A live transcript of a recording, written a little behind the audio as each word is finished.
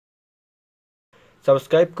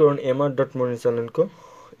Subscribe করুন mr.moni চ্যানেলকে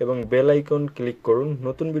এবং বেল আইকন ক্লিক করুন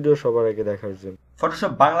নতুন ভিডিও সবার আগে দেখার জন্য।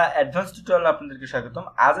 ফটোশপ বাংলা অ্যাডভান্স টিউটোরিয়ালে আপনাদেরকে স্বাগতম।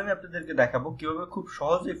 আজ আমি আপনাদেরকে দেখাবো কিভাবে খুব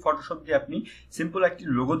সহজেই ফটোশপ দিয়ে আপনি সিম্পল একটি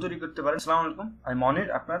লোগো তৈরি করতে পারেন। আসসালামু আলাইকুম, আমি মনির,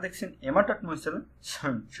 আপনারা দেখছেন mr.moni চ্যানেল।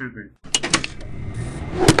 শুরু করি।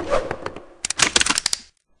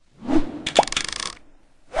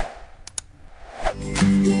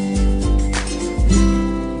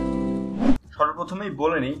 সর্বপ্রথমেই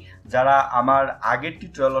বলে নিই, যারা আমার আগের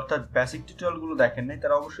টিউটোরিয়াল অর্থাৎ বেসিক টিউটোরিয়ালগুলো দেখেন নাই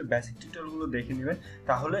তারা অবশ্যই বেসিক টিউটোরিয়ালগুলো দেখে নেবেন,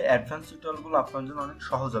 তাহলে অ্যাডভান্স টিউটোরিয়ালগুলো আপনার জন্য অনেক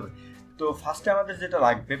সহজ হবে। তো ফার্স্টে আমাদের যেটা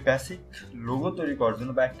লাগবে বেসিক লোগো তৈরি করার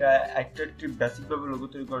জন্য বা একটা অ্যাট্রাকটিভ বেসিকভাবে লোগো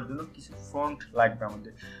তৈরি করার জন্য কিছু ফন্ট লাগবে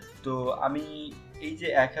আমাদের। তো আমি এই যে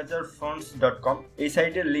 1000fonts.com এই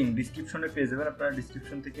সাইটের লিঙ্ক ডিসক্রিপশনে পেয়ে যাবেন, আপনারা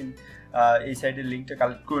ডিসক্রিপশন থেকে এই সাইটের লিঙ্কটা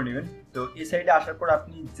কালেক্ট করে নেবেন। তো এই সাইটে আসার পর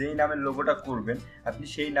আপনি যেই নামের লোগোটা করবেন আপনি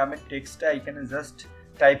সেই নামের টেক্সটটা এখানে জাস্ট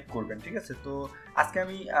টাইপ করবেন, ঠিক আছে। তো আজকে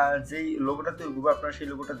আমি যেই লোগোটা তৈরি করবো আপনারা সেই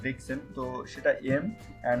লোগোটা দেখছেন, তো সেটা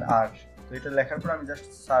M&R। তো এটা লেখার পর আমি জাস্ট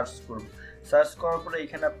সার্চ করব। সার্চ করার পরে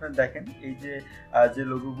এখানে আপনারা দেখেন এই যে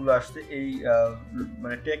লোগোগুলো আসছে, এই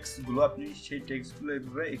মানে টেক্সটগুলো, আপনি সেই টেক্সটগুলো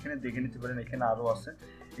এইভাবে এখানে দেখে নিতে পারেন। এখানে আরও আছে,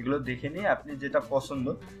 এগুলো দেখে নিয়ে আপনি যেটা পছন্দ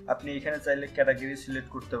আপনি এখানে চাইলে ক্যাটাগরি সিলেক্ট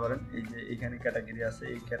করতে পারেন। এই যে এখানে ক্যাটাগরি আছে,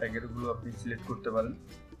 এই ক্যাটাগরিগুলো আপনি সিলেক্ট করতে পারেন।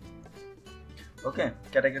 ওকে,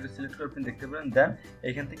 ক্যাটাগরি সিলেক্ট করে আপনি দেখতে পারেন। দেন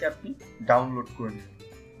এখান থেকে আপনি ডাউনলোড করে নেবেন।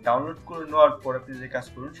 ডাউনলোড করে নেওয়ার পর আপনি যে কাজ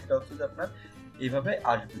করুন সেটা হচ্ছে যে আপনার এইভাবে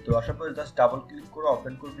আসবে। তো আসার পরে জাস্ট ডাবল ক্লিক করে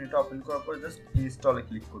ওপেন করবেন। এটা ওপেন করার পরে জাস্ট ইনস্টলে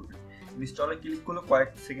ক্লিক করবেন। ইনস্টলে ক্লিক করলে কয়েক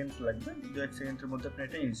সেকেন্ড লাগবে, 2-1 সেকেন্ডের মধ্যে আপনি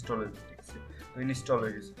এটা ইনস্টল হয়ে যাবে, ঠিক আছে। তো ইনস্টল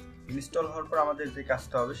হয়ে গেছে। ইনস্টল হওয়ার পর আমাদের যে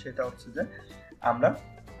কাজটা হবে সেটা হচ্ছে যে আমরা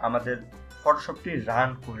আমাদের ফটোশপটি রান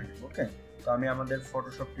করে নেব। ওকে, তো আমি আমাদের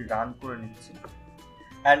ফটোশপটি রান করে নিচ্ছি।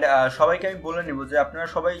 অ্যান্ড সবাইকে আমি বলে নিব যে আপনারা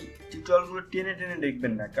সবাই টিউটোরিয়ালগুলো টেনে টেনে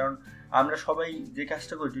দেখবেন না, কারণ আমরা সবাই যে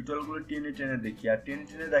কাজটা করি টিউটোরিয়ালগুলো টেনে টেনে দেখি, আর টেনে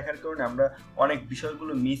টেনে দেখার কারণে আমরা অনেক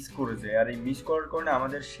বিষয়গুলো মিস করে যাই, আর এই মিস করার কারণে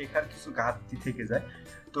আমাদের শেখার কিছু ঘাটতি থেকে যায়।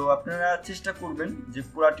 তো আপনারা চেষ্টা করবেন যে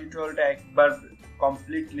পুরো টিউটোরিয়ালটা একবার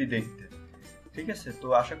কমপ্লিটলি দেখতে, ঠিক আছে। তো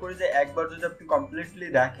আশা করি যে একবার যদি আপনি কমপ্লিটলি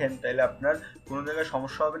দেখেন তাহলে আপনার কোনো জায়গায়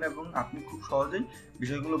সমস্যা হবে না এবং আপনি খুব সহজেই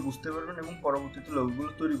বিষয়গুলো বুঝতে পারবেন এবং পরবর্তীতে লোগোগুলো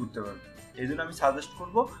তৈরি করতে পারবেন। এই জন্য আমি সাজেস্ট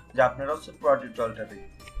করবো যে আপনারা হচ্ছে পুরো টিউটোরিয়ালটা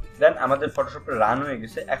দেখুন। দেন আমাদের ফটোশপে রান হয়ে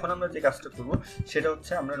গেছে। এখন আমরা যে কাজটা করবো সেটা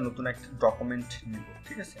হচ্ছে আমরা নতুন একটা ডকুমেন্ট নিব,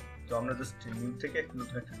 ঠিক আছে। তো আমরা জাস্ট নিউ থেকে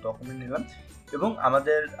নতুন একটা ডকুমেন্ট নিলাম এবং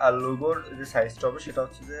আমাদের লোগোর যে সাইজটা হবে সেটা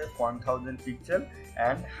হচ্ছে যে 1000 পিক্সেল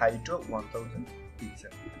অ্যান্ড হাইটও 1000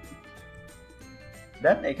 পিক্সেল।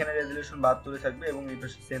 দেন এখানে রেজুলেশন 72 থাকবে এবং এই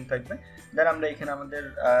পাশে সেম থাকবে। দেন আমরা এখানে আমাদের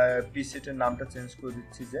প্রিসেটের নামটা চেঞ্জ করে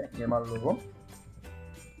দিচ্ছি যে এমআর লোগো।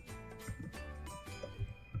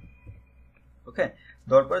 ওকে,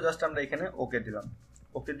 দেওয়ার পরে জাস্ট আমরা এখানে ওকে দিলাম।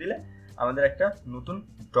 ওকে দিলে আমাদের একটা নতুন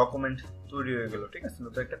ডকুমেন্ট তৈরি হয়ে গেল, ঠিক আছে।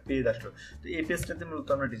 নতুন একটা পেজ আসলো। তো এই পেজটাতে মূলত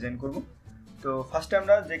আমরা ডিজাইন করব। তো ফার্স্টে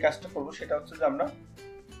আমরা যে কাজটা করব সেটা হচ্ছে যে আমরা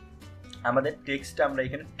আমাদের টেক্সটটা আমরা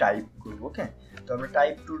এখানে টাইপ করব। ওকে, তো আমরা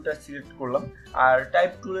টাইপ টুলটা সিলেক্ট করলাম। আর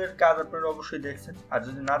টাইপ টুলের কাজ আপনারা অবশ্যই দেখছেন, আর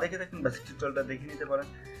যদি না দেখে থাকেন বেসিক টিউটোরিয়ালটা দেখে নিতে পারেন।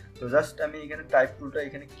 তো জাস্ট আমি এখানে টাইপ টুলটা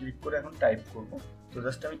এখানে ক্লিক করে এখন টাইপ করব। তো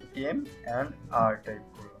জাস্ট আমি M&R টাইপ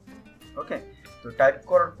করলাম। ওকে, তো টাইপ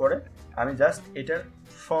করার পরে আমি জাস্ট এটার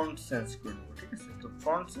ফন্ট চেঞ্জ করে নেবো, ঠিক আছে। তো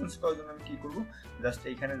ফন্ট চেঞ্জ করার জন্য আমি কী করবো, জাস্ট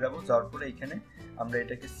এইখানে যাব, যাওয়ার পরে এইখানে আমরা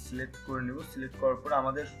এটাকে সিলেক্ট করে নেব। সিলেক্ট করার পরে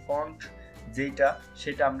আমাদের ফন্ট যেইটা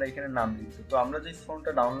সেটা আমরা এখানে নাম লিখব। তো আমরা যে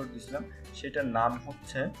ফন্টটা ডাউনলোড দিয়েছিলাম সেটার নাম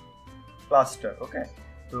হচ্ছে প্লাস্টার। ওকে,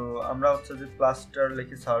 তো আমরা হচ্ছে যে প্লাস্টার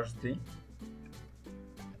লিখে সার্চ দিই।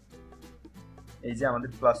 এই যে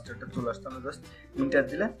আমাদের প্লাস্টারটা চলে আসতো, আমরা জাস্ট ইন্টার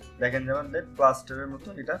দিলে দেখেন যে আমাদের প্লাস্টারের মতো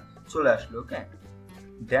এটা চলে আসলো। ওকে,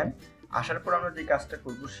 দেন আসার পর আমরা যে কাজটা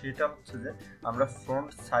করব সেটা হচ্ছে যে আমরা ফ্রন্ট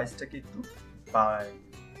সাইজটাকে একটু বাড়াই।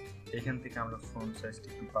 এখান থেকে আমরা ফ্রন্ট সাইজটা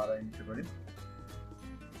একটু বাড়াই নিতে পারি।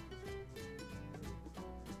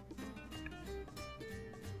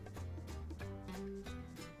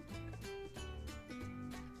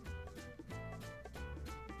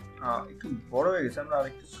 একটু বড় হয়ে গেছে, আমরা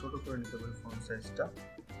আরেকটু ছোট করে নিতে পারি ফন্ট সাইজটা।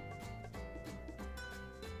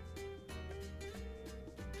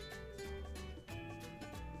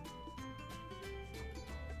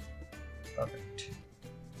 পারফেক্ট।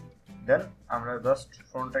 দেন আমরা জাস্ট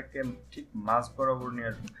ফন্টটাকে ঠিক মাঝ বরাবর নিয়ে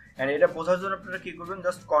আসবো। এন্ড এটা বোঝার জন্য আপনারা কি করবেন,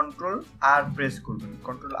 জাস্ট Ctrl+R প্রেস করবেন।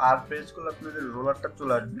 Ctrl+R প্রেস করলে আপনাদের রোলারটা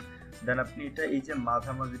চলে আসবে। দেন আপনি এটা এই যে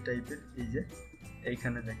মাঝামাঝি টাইপের, এই যে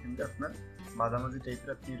এইখানে দেখেন যে আপনার মাঝামাঝি টাইপের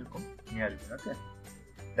আপনি এরকম নিয়ে আসবেন। ওকে,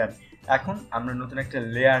 দেন এখন আমরা নতুন একটা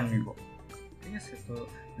লেয়ার নিব, ঠিক আছে। তো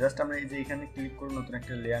জাস্ট আমরা এই যে এখানে ক্লিক করে নতুন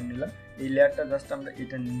একটা লেয়ার নিলাম। এই লেয়ারটা জাস্ট আমরা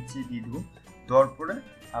এটা নিচে দিয়ে দেবো। দেওয়ার পরে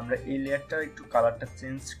আমরা এই লেয়ারটা একটু কালারটা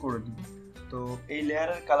চেঞ্জ করে দিব। তো এই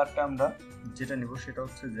লেয়ারের কালারটা আমরা যেটা নিব সেটা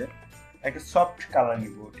হচ্ছে যে একটা সফট কালার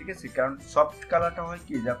নিব, ঠিক আছে? কারণ সফট কালারটা হয়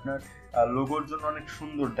কি যে আপনার লোগোর জন্য অনেক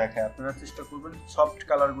সুন্দর দেখায়। আপনারা চেষ্টা করবেন সফট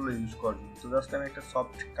কালারগুলো ইউজ করার জন্য। তো জাস্ট আমি একটা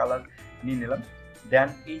সফট কালার নিয়ে নিলাম। দেন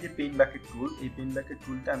এই যে পেইন্ট বাকেট টুল, এই পেইন্ট বাকেট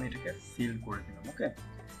টুলটা আমি এটাকে ফিল করে দিলাম। ওকে,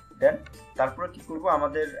 দেন তারপরে কি করব,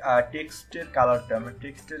 আমাদের টেক্সটের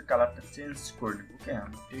কালারটা চেঞ্জ করে নেব। ওকে,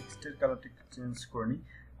 আমি টেক্সটের কালারটা একটু চেঞ্জ করে নিই।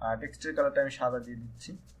 টেক্সটের কালারটা আমি সাদা দিয়ে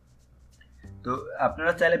দিচ্ছি। তো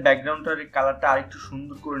আপনারা চাইলে ব্যাকগ্রাউন্ডটার কালারটা আরেকটু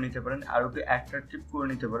সুন্দর করে নিতে পারেন, আরো একটু অ্যাট্রাকটিভ করে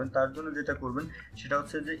নিতে পারেন। তার জন্য যেটা করবেন সেটা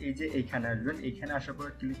হচ্ছে যে এই যে এইখানে আসবেন, এইখানে আসার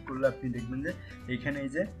পরে ক্লিক করলে আপনি দেখবেন যে এইখানে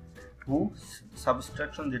এই যে হু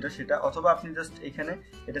সাবস্ট্রাকশন যেটা সেটা, অথবা আপনি জাস্ট এখানে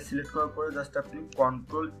এটা সিলেক্ট করার পরে জাস্ট আপনি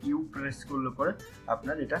কন্ট্রোল ইউ প্রেস করলে পরে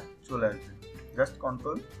আপনার এটা চলে আসবে। জাস্ট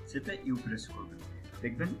কন্ট্রোল চেপে ইউ প্রেস করবেন,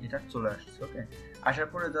 দেখবেন এটা চলে আসছে। ওকে, আসার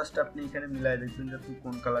পরে জাস্ট আপনি এখানে মিলাই দেখবেন যে আপনি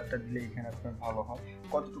কোন কালারটা দিলে এখানে আপনার ভালো হয়,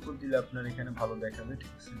 কতটুকু দিলে আপনার এখানে ভালো দেখাবে,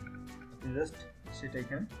 ঠিক আছে? আপনি জাস্ট সেটা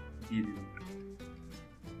এখানে দিয়ে দিবেন।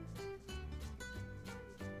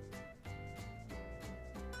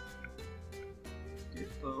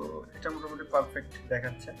 তো এটা মোটামুটি পারফেক্ট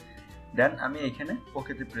দেখাচ্ছে। দেন আমি এখানে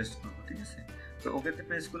ওকেতে প্রেস করব, ঠিক আছে? তো ওকেতে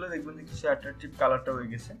প্রেস করলে দেখবেন যে কিছু অ্যাট্রাকটিভ কালারটা হয়ে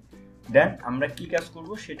গেছে। দেন আমরা কি কাজ করব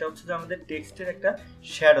সেটা হচ্ছে যে আমাদের টেক্সটের একটা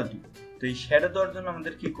শ্যাডো দিব। তো এই শ্যাডো দেওয়ার জন্য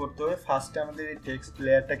আমাদের কি করতে হবে, ফার্স্টে আমাদের এই টেক্সট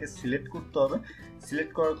লেয়ারটাকে সিলেক্ট করতে হবে।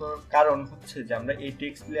 সিলেক্ট করার কারণ হচ্ছে যে আমরা এই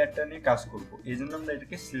টেক্সট লেয়ারটা নিয়ে কাজ করব, এই জন্য আমরা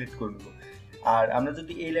এটাকে সিলেক্ট করে নেব। আর আমরা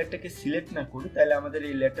যদি এই লেয়ারটাকে সিলেক্ট না করি তাহলে আমাদের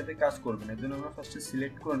এই লেয়ারটাতে কাজ করবে না। এর জন্য আমরা ফার্স্টে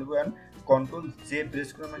সিলেক্ট করে নেব অ্যান্ড কন্ট্রোল জে প্রেস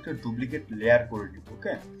করে আমরা একটা ডুপ্লিকেট লেয়ার করে নিব।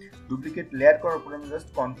 ওকে, ডুপ্লিকেট লেয়ার করার পর আমরা জাস্ট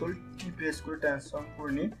কন্ট্রোল টি প্রেস করে ট্রান্সফর্ম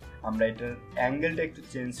করে নিয়ে আমরা এটার অ্যাঙ্গেলটা একটু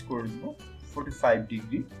চেঞ্জ করে দিব 45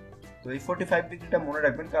 ডিগ্রি। তো এই 45 ডিগ্রিটা মনে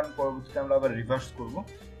রাখবেন, কারণ পরবর্তীতে আমরা আবার রিভার্স করব।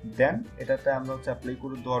 দেন এটাতে আমরা হচ্ছে অ্যাপ্লাই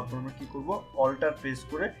করে দেওয়ার পর আমরা কী করবো, অল্টার প্রেস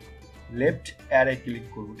করে লেফট অ্যারে ক্লিক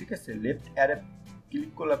করব, ঠিক আছে? লেফট অ্যারে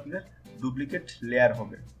ক্লিক করলে আপনার ডুপ্লিকেট লেয়ার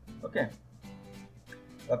হবে। ওকে,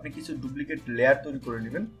 আপনি কিছু ডুপ্লিকেট লেয়ার তৈরি করে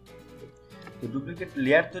নেবেন। তো ডুপ্লিকেট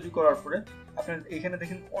লেয়ার তৈরি করার পরে আপনার এখানে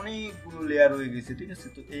দেখেন অনেকগুলো লেয়ার হয়ে গেছে, ঠিক আছে?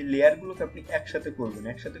 তো এই লেয়ারগুলোকে আপনি একসাথে করবেন।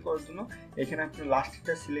 একসাথে করার জন্য এখানে আপনার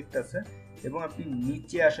লাস্টটা সিলেক্ট আছে এবং আপনি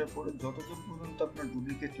নিচে আসার পরে যতদূর পর্যন্ত আপনার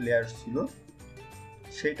ডুপ্লিকেট লেয়ার ছিল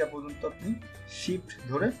সেইটা পর্যন্ত আপনি শিফট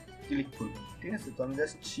ধরে ক্লিক করবেন, ঠিক আছে? তো আমি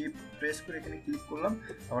জাস্ট শিফট প্রেস করে এখানে ক্লিক করলাম,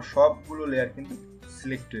 আমার সবগুলো লেয়ার কিন্তু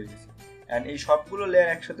সিলেক্ট হয়ে গেছে। অ্যান্ড এই সবগুলো লেয়ার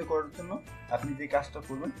একসাথে করার জন্য আপনি যে কাজটা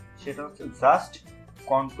করবেন সেটা হচ্ছে জাস্ট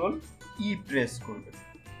কন্ট্রোল ই প্রেস করবেন।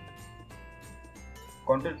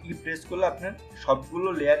 কন্ট্রোল ই প্রেস করলে আপনার সবগুলো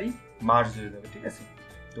লেয়ারই মার্জ হয়ে যাবে, ঠিক আছে?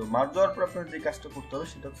 তো মার্জ হওয়ার পর আপনার যে কাজটা করতে হবে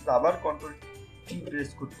সেটা হচ্ছে আবার কন্ট্রোল টি প্রেস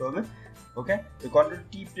করতে হবে। ওকে, তো কন্ট্রোল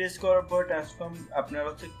টি প্রেস করার পর ট্রান্সফর্ম আপনার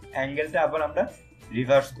হচ্ছে অ্যাঙ্গেলটা আবার আমরা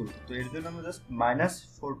রিভার্স করব। তো এর জন্য আমরা জাস্ট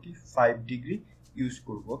 -45 ডিগ্রি ইউজ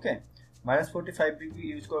করব। ওকে, -45 ডিগ্রি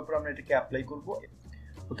ইউজ করার পর আমরা এটাকে অ্যাপ্লাই করব।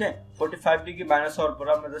 ওকে, 45 ডিগ্রি মাইনাস হওয়ার পর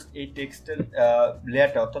আমরা জাস্ট এই টেক্সটের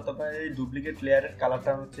লেয়ারটা অর্থাৎ আপনার এই ডুপ্লিকেট লেয়ারের কালারটা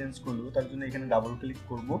আমরা চেঞ্জ করে দেবো। তার জন্য এখানে ডাবল ক্লিক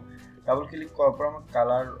করব। ডাবল ক্লিক করার পর আমরা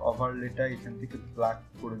কালার ওভারলেটা এখান থেকে ব্ল্যাক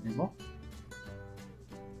করে দিব।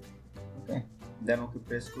 ওকে, দেন ওকে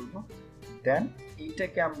প্রেস করব। দেন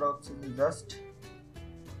এইটাকে আমরা হচ্ছে জাস্ট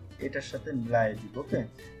এটার সাথে মিলাই দিব। ওকে,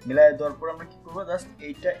 মিলাই দেওয়ার পর আমরা কি করব, জাস্ট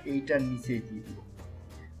এইটার নিচে দিয়ে দিব।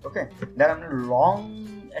 ওকে, দেন আমরা লং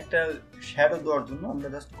একটা শ্যাডো দেওয়ার জন্য আমরা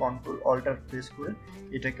জাস্ট কন্ট্রোল অল্টার প্রেস করে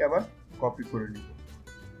এটাকে আবার কপি করে নিব,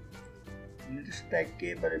 এটার সাথে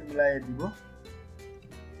একেবারে মিলাই দিব,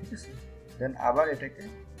 ঠিক আছে? দেন আবার এটাকে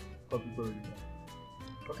কপি করে নিব।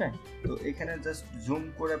 ওকে, তো এখানে জাস্ট জুম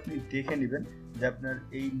করে আপনি দেখে নেবেন যে আপনার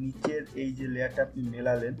এই নিচের এই যে লেয়ারটা আপনি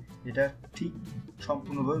মেলালেন এটা ঠিক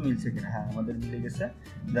সম্পূর্ণভাবে মিলছে কিনা। হ্যাঁ, আমাদের মিলে গেছে।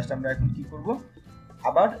 জাস্ট আমরা এখন কি করব,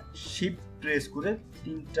 আবার শিফট প্রেস করে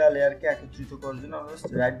তিনটা লেয়ারকে একত্রিত করার জন্য আমরা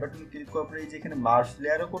রাইট বাটন ক্লিক করার পরে এই যে এখানে মার্জ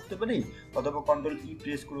লেয়ারও করতে পারি অথবা কন্ট্রোল ই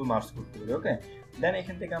প্রেস করেও মার্জ করতে পারি। ওকে, দেন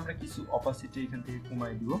এখান থেকে আমরা কিছু অপাসিটি এখান থেকে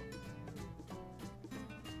কমাই দিব।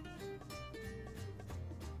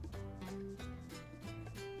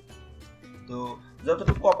 তো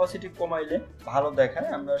যতটুকু অপাসিটি কমাইলে ভালো দেখায়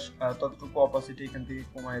আমরা ততটুকু অপাসিটি এখান থেকে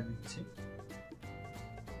কমাই দিচ্ছি।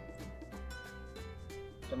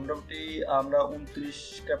 মোটামুটি আমরা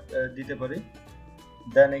 29টা দিতে পারি।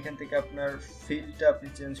 দেন এখান থেকে আপনার ফিলটা আপনি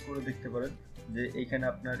চেঞ্জ করে দেখতে পারেন যে এখানে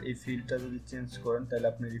আপনার এই ফিলটা যদি চেঞ্জ করেন তাহলে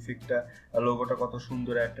আপনার ইফেক্টটা লোগোটা কত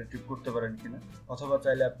সুন্দর অ্যাট্রাকটিভ করতে পারেন কিনা, অথবা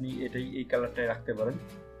চাইলে আপনি এই কালারটাই রাখতে পারেন।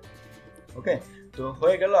 ওকে, তো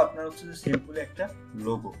হয়ে গেল আপনার হচ্ছে যে সিম্পলি একটা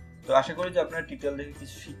লোগো। তো আশা করি যে আপনারা টিউটোরিয়াল দেখে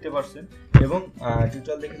কিছু শিখতে পারছেন এবং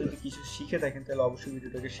টিউটোরিয়াল দেখে যদি কিছু শিখে থাকেন তাহলে অবশ্যই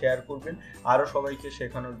ভিডিওটাকে শেয়ার করবেন আরও সবাইকে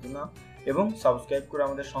শেখানোর জন্য। এবং সাবস্ক্রাইব করে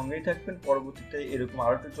আমাদের সঙ্গেই থাকবেন পরবর্তীতে এরকম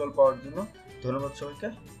আরও টিউটোরিয়াল পাওয়ার জন্য। ধন্যবাদ সবাইকে।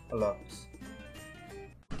 আল্লাহ হাফিজ।